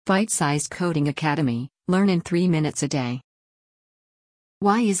Bite-sized Coding Academy, learn in 3 minutes a day.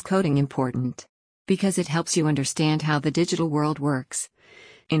 Why is coding important? Because it helps you understand how the digital world works.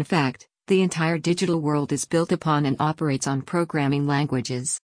 In fact, the entire digital world is built upon and operates on programming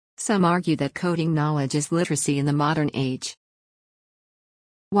languages. Some argue that coding knowledge is literacy in the modern age.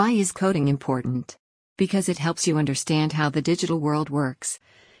 Why is coding important? Because it helps you understand how the digital world works.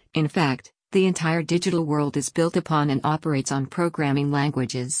 In fact, the entire digital world is built upon and operates on programming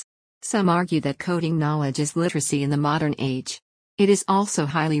languages. Some argue that coding knowledge is literacy in the modern age. It is also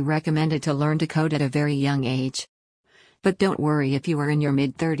highly recommended to learn to code at a very young age. But don't worry if you are in your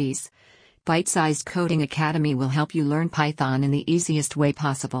mid-30s. Bite-sized Coding Academy will help you learn Python in the easiest way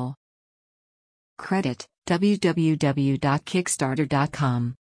possible. Credit: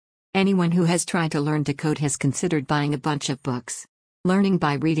 www.kickstarter.com. Anyone who has tried to learn to code has considered buying a bunch of books. Learning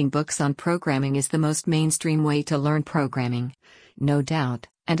by reading books on programming is the most mainstream way to learn programming. No doubt,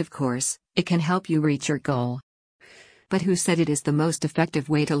 and of course, it can help you reach your goal. But who said it is the most effective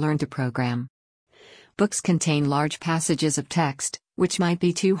way to learn to program? Books contain large passages of text, which might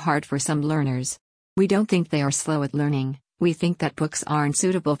be too hard for some learners. We don't think they are slow at learning, we think that books aren't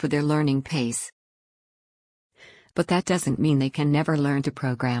suitable for their learning pace. But that doesn't mean they can never learn to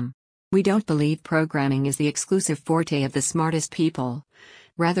program. We don't believe programming is the exclusive forte of the smartest people.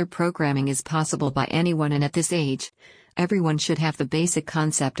 Rather, programming is possible by anyone, and at this age, everyone should have the basic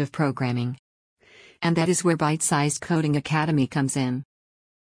concept of programming. And that is where Bite-sized Coding Academy comes in.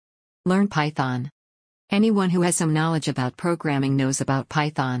 Learn Python. Anyone who has some knowledge about programming knows about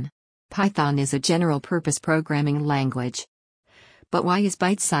Python. Python is a general-purpose programming language. But why is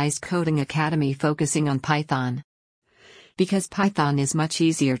Bite-sized Coding Academy focusing on Python? Because Python is much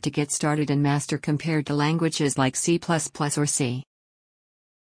easier to get started and master compared to languages like C++ or C.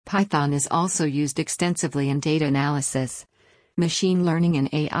 Python is also used extensively in data analysis, machine learning and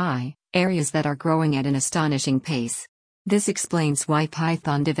AI, areas that are growing at an astonishing pace. This explains why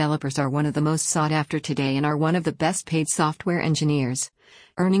Python developers are one of the most sought after today and are one of the best paid software engineers,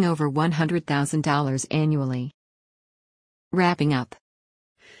 earning over $100,000 annually. Wrapping up.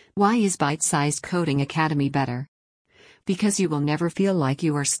 Why is Bite-sized Coding Academy better? Because you will never feel like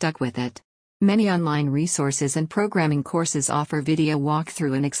you are stuck with it. Many online resources and programming courses offer video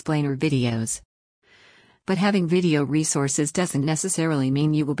walkthrough and explainer videos. But having video resources doesn't necessarily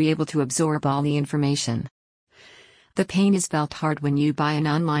mean you will be able to absorb all the information. The pain is felt hard when you buy an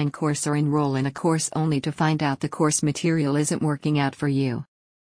online course or enroll in a course only to find out the course material isn't working out for you.